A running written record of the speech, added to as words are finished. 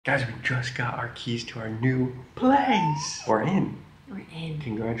Guys, we just got our keys to our new place. We're in. We're in.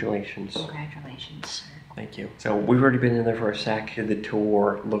 Congratulations. Congratulations, sir. Thank you. So we've already been in there for a sec, did the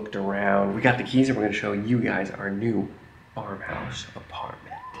tour, looked around. We got the keys and we're gonna show you guys our new farmhouse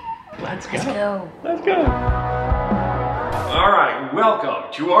apartment. Let's go. Let's go. All right,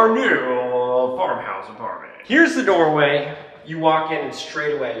 welcome to our new farmhouse apartment. Here's the doorway. You walk in and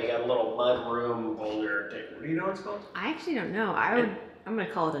straight away you got a little mud room boulder thing. What do you know what it's called? I actually don't know. I'm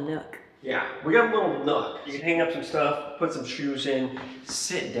gonna call it a nook. Yeah, we got a little nook. You can hang up some stuff, put some shoes in,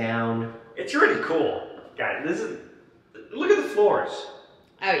 sit down. It's really cool. Guys, look at the floors.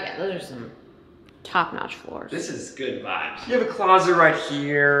 Oh yeah, those are some top-notch floors. This is good vibes. You have a closet right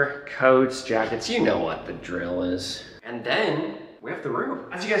here, coats, jackets, you know what the drill is. And then we have the room.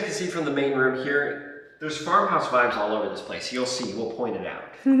 As you guys can see from the main room here, there's farmhouse vibes all over this place. You'll see, we'll point it out.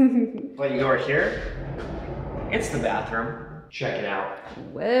 But you go right here, it's the bathroom. Check it out.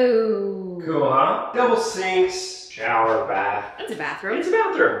 Whoa. Cool, huh? Double sinks, shower, bath. That's a bathroom. It's a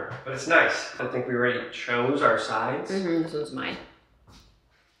bathroom, but it's nice. I think we already chose our sides. This one's mine.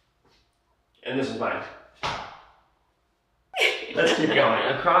 And this is mine. Let's keep going.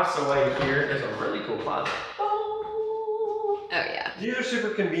 Across the way here is a really cool closet. Oh yeah. These are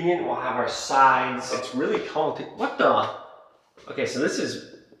super convenient. We'll have our sides. It's really tall. What the? Okay, so this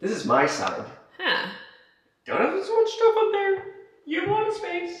is my side. Huh. Don't have so much stuff up there. You have a lot of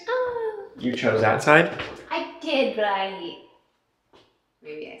space. You chose that side? I did, but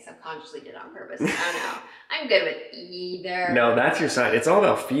maybe I subconsciously did on purpose. I don't know. I'm good with either. No, that's your side. It's all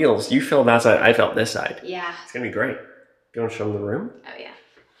about feels. You felt that side, I felt this side. Yeah. It's gonna be great. You wanna show them the room? Oh yeah.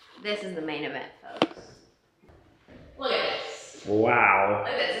 This is the main event, folks. Look at this. Wow.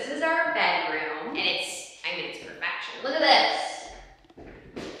 Look at this. This is our bedroom, and it's perfection. Look at this.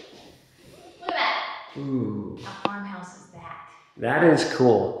 Look at that. Ooh. A farmhouse is that. That is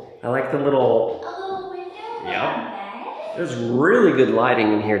cool. I like the little... A little window. Yep. There's really good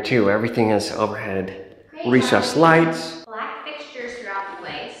lighting in here too. Everything has overhead recessed lights. Black fixtures throughout the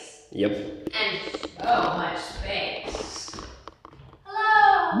place. Yep. And so much space.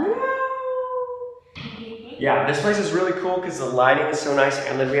 Hello. Yeah, this place is really cool because the lighting is so nice,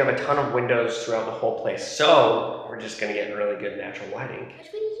 and then we have a ton of windows throughout the whole place. So we're just gonna get really good natural lighting. Which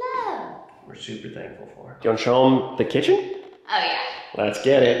we love. We're super thankful for. Do you want to show them the kitchen? Oh yeah. Let's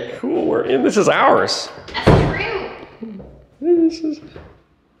get it. Cool, we're in. This is ours. That's true. This is...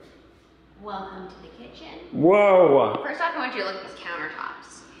 Welcome to the kitchen. Whoa. First off, I want you to look at these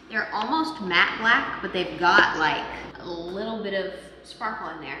countertops. They're almost matte black, but they've got like a little bit of sparkle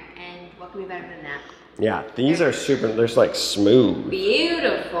in there. And what could be better than that? Yeah, these are super, they're like smooth.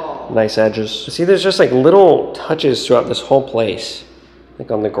 Beautiful. Nice edges. See, there's just like little touches throughout this whole place. Like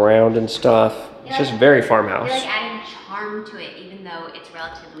on the ground and stuff. It's just very farmhouse. They're like adding charm to it, even though it's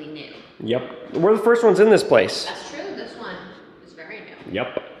relatively new. Yep. We're the first ones in this place. That's true. This one is very new.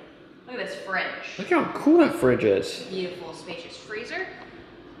 Yep. Look at this fridge. Look how cool that fridge is. Beautiful, spacious freezer.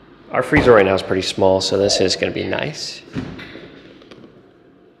 Our freezer right now is pretty small, so this is going to be nice.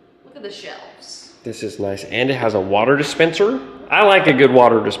 Look at the shelves. This is nice. And it has a water dispenser. I like a good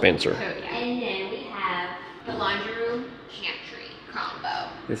water dispenser. Oh, yeah. And then we have the laundry room pantry combo.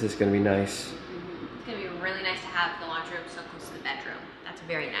 This is going to be nice. It's going to be really nice to have the laundry room so close to the bedroom. That's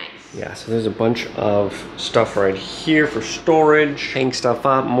very nice. Yeah, so there's a bunch of stuff right here for storage. Hang stuff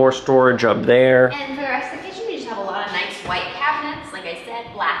up, more storage up there. And for the rest of the kitchen, we just have a lot of nice white cabinets. Like I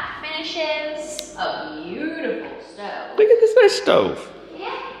said, black finishes. A beautiful stove. Look at this nice stove.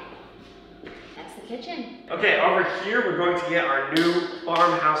 Yeah. That's the kitchen. Okay, over here we're going to get our new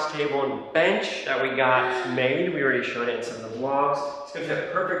farmhouse table and bench that we got made. We already showed it in some of the vlogs. It's gonna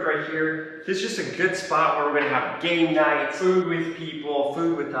fit perfect right here. This is just a good spot where we're gonna have game nights, food with people,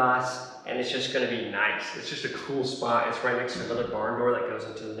 food with us, and it's just gonna be nice. It's just a cool spot. It's right next to another barn door that goes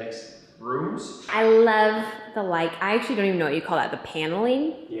into the next rooms. I love the I actually don't even know what you call that, the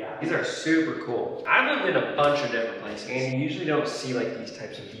paneling. Yeah, these are super cool. I've lived in a bunch of different places, and you usually don't see like these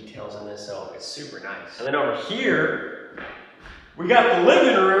types of details in this, so it's super nice. And then over here, we got the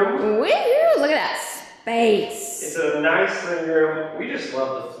living room. Woo-hoo, look at that space. It's a nice living room. We just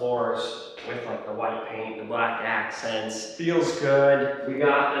love the floors with like the white paint, the black accents. Feels good. We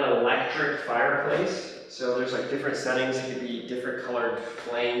got an electric fireplace. So there's like different settings. It could be different colored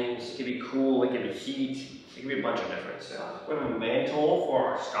flames. It could be cool, it could be heat. It could be a bunch of different stuff. We have a mantle for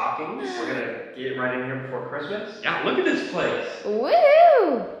our stockings. We're gonna get it right in here before Christmas. Yeah, look at this place.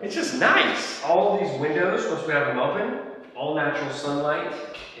 Woo! It's just nice. All of these windows, once we have them open, all natural sunlight.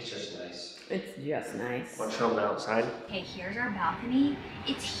 It's just nice. It's just nice. Want to show them the outside? Okay, here's our balcony.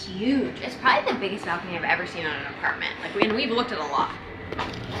 It's huge. It's probably the biggest balcony I've ever seen on an apartment. Like, we've looked at a lot.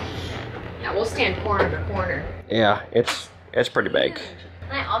 Yeah, we'll stand corner to corner. Yeah, it's pretty big.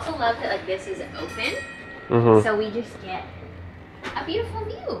 And I also love that like this is open, so we just get a beautiful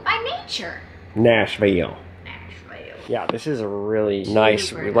view by nature. Nashville. Yeah, this is a really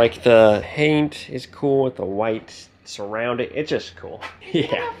nice. Like the paint is cool with the white surrounding. It's just cool. Yeah. We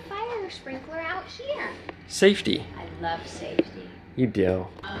have a fire sprinkler out here. Safety. I love safety. You do.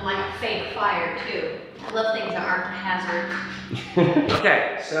 I like fake fire too. I love things that aren't a hazard.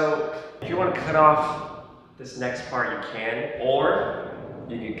 Okay, so if you want to cut off this next part, you can, or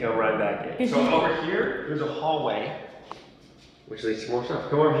you can come right back in. So over here, there's a hallway, which leads to more stuff.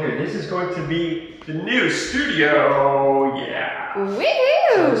 Come over here. This is going to be the new studio. Yeah.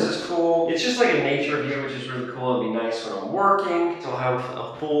 Woohoo! So this is cool. It's just like a nature view, which is really cool. It'll be nice when I'm working. So I'll have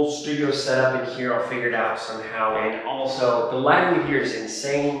a full studio set up in here. I'll figure it out somehow. And also, the lighting here is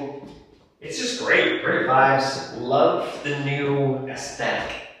insane. It's just great. Great vibes. Love the new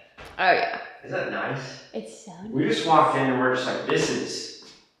aesthetic. Oh yeah. Isn't that nice? It's so nice. We just walked in and we're just like, this is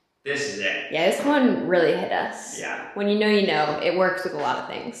it. Yeah, this one really hit us. Yeah. When you know, it works with a lot of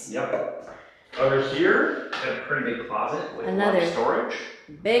things. Yep. Over here, got a pretty big closet with another storage.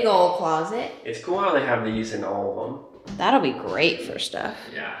 Big old closet. It's cool how they have these in all of them. That'll be great for stuff.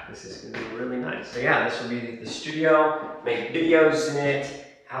 Yeah, this is gonna be really nice. So yeah, this will be the studio, make videos in it,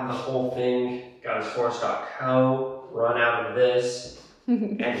 have the whole thing, got his force.co, run out of this,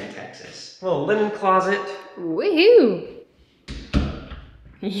 and in Texas. A little linen closet. Woohoo!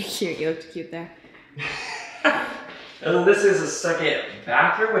 You're cute, you looked cute there. And then this is a second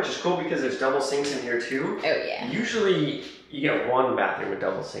bathroom, which is cool because there's double sinks in here too. Oh yeah. Usually you get one bathroom with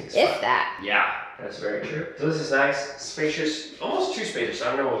double sinks. If that. Yeah, that's very true. So this is nice, spacious, almost too spacious.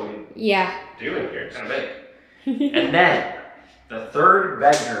 I don't know what we do in here. It's kind of big. And then the third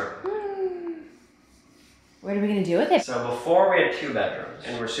bedroom. What are we gonna do with it? So before we had 2 bedrooms,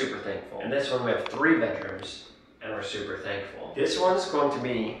 and we're super thankful. And this one we have 3 bedrooms, and we're super thankful. This one's going to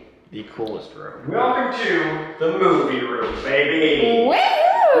be the coolest room. Welcome to the movie room, baby.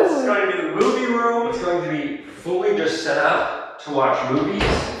 Woo! This is going to be the movie room. It's going to be fully just set up to watch movies.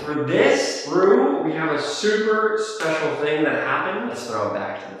 For this room, we have a super special thing that happened. Let's throw it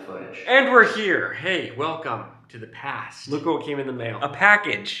back to the footage. And we're here. Hey, welcome to the past. Look what came in the mail. A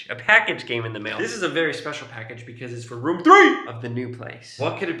package. A package came in the mail. This is a very special package because it's for room 3 of the new place.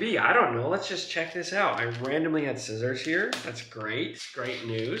 What could it be? I don't know. Let's just check this out. I randomly had scissors here. That's great. It's great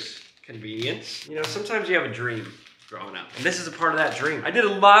news. Convenience. You know, sometimes you have a dream growing up. And this is a part of that dream. I did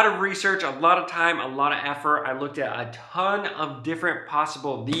a lot of research, a lot of time, a lot of effort. I looked at a ton of different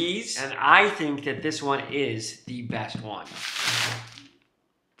possible these, and I think that this one is the best one.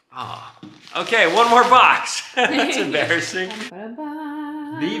 Ah, okay, one more box. That's embarrassing.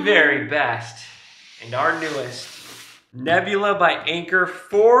 The very best and our newest Nebula by Anchor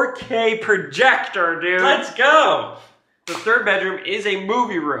 4K projector, dude. Let's go. The third bedroom is a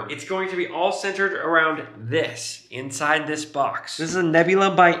movie room. It's going to be all centered around this, inside this box. This is a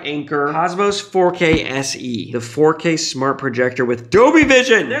Nebula by Anchor Cosmos 4K SE, the 4K smart projector with Dolby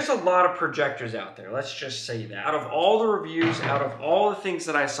Vision. There's a lot of projectors out there, let's just say that. Out of all the reviews, out of all the things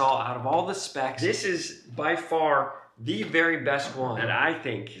that I saw, out of all the specs, this is by far the very best one that I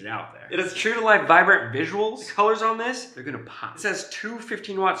think is out there. It is true to life vibrant visuals. The colors on this, they're gonna pop. It says 2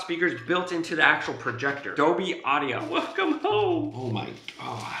 15-watt speakers built into the actual projector. Dolby audio. Welcome home. Oh my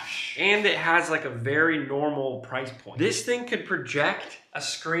gosh. And it has like a very normal price point. This thing could project a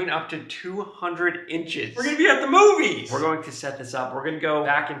screen up to 200 inches. We're gonna be at the movies. We're going to set this up. We're gonna go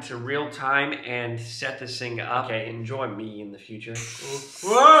back into real time and set this thing up. Okay, enjoy me in the future.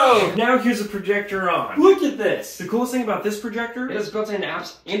 Whoa! Now here's a projector on. Look at this. The coolest thing about this projector, it has built-in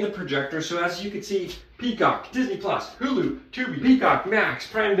apps in the projector, so as you can see, Peacock, Disney Plus, Hulu, Tubi, Peacock, Max,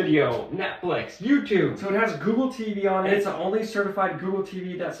 Prime Video, Netflix, YouTube. So it has Google TV on it. It's the only certified Google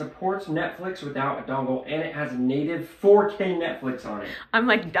TV that supports Netflix without a dongle, and it has native 4K Netflix on it. I'm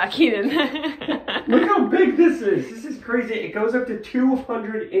like ducking in that. Look how big this is. This is crazy. It goes up to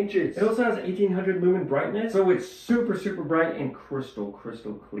 200 inches. It also has 1800 lumen brightness, so it's super, super bright and crystal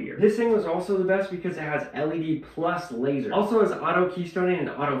clear. This thing was also the best because it has LED plus laser. Also has auto keystoning and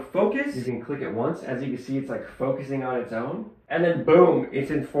auto focus. You can click it once. As you can see, it's like focusing on its own. And then boom,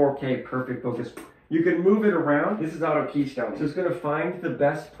 it's in 4K perfect focus. You can move it around. This is auto keystone. So it's gonna find the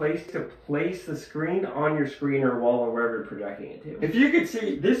best place to place the screen on your screen or wall or wherever you're projecting it to. If you could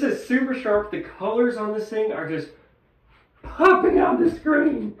see, this is super sharp. The colors on this thing are just popping out the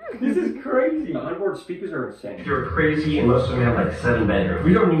screen. This is crazy. The onboard speakers are insane. You're crazy, and most of them have like 7 bedrooms.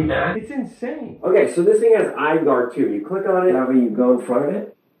 We don't need that. It's insane. Okay, so this thing has eye guard too. You click on it, that way you go in front of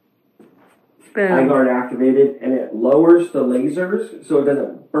it. eye guard activated, and it lowers the lasers so it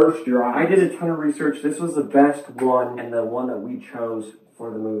doesn't burst your eye. I did a ton of research. This was the best one and the one that we chose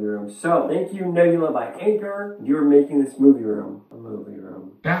for the movie room. So thank you, Nebula by Anchor. You're making this movie room a movie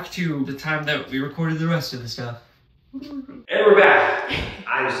room. Back to the time that we recorded the rest of the stuff. And we're back.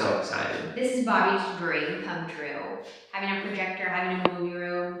 I'm so excited. This is Bobby's dream come true. Having a projector, having a movie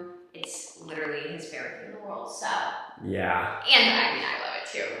room. It's literally his favorite thing in the world, so. Yeah. And I mean, I love it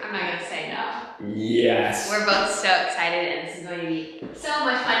too. I'm not gonna say no. Yes. We're both so excited, and this is going to be so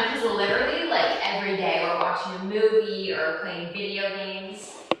much fun because literally, like every day, we're watching a movie or playing video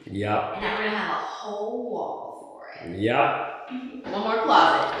games. Yep. And then we're gonna have a whole wall for it. Yep. One more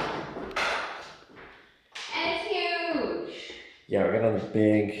closet. And it's huge. Yeah, we got another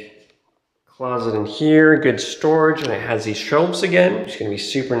big closet in here, good storage, and it has these shelves again. It's gonna be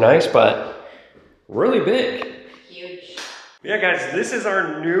super nice, but really big. Huge. Yeah, guys, this is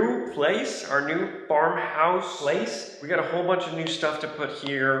our new place, our new farmhouse place. We got a whole bunch of new stuff to put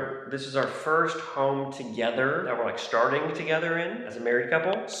here. This is our first home together that we're like starting together in as a married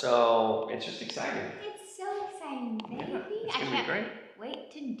couple. So it's just exciting. It's so exciting, baby. Yeah, it's I gonna can't be great.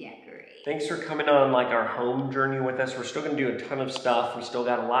 wait to decorate. Thanks for coming on like our home journey with us. We're still gonna do a ton of stuff. We still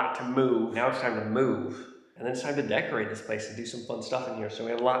got a lot to move. Now it's time to move. And then it's time to decorate this place and do some fun stuff in here. So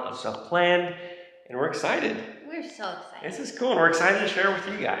we have a lot of stuff planned and we're excited. We're so excited. This is cool and we're excited to share with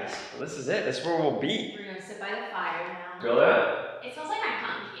you guys. Well, this is it, this is where we'll be. We're gonna sit by the fire now. Feel that? It smells like my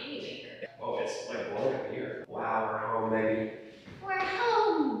cotton candy maker. Oh, it's like blowing up here. Wow, we're home, baby. We're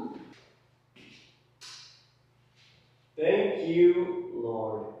home. Thank you,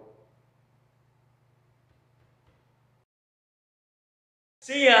 Lord.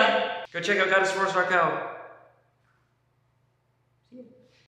 See ya. Go check out goddessforce.co.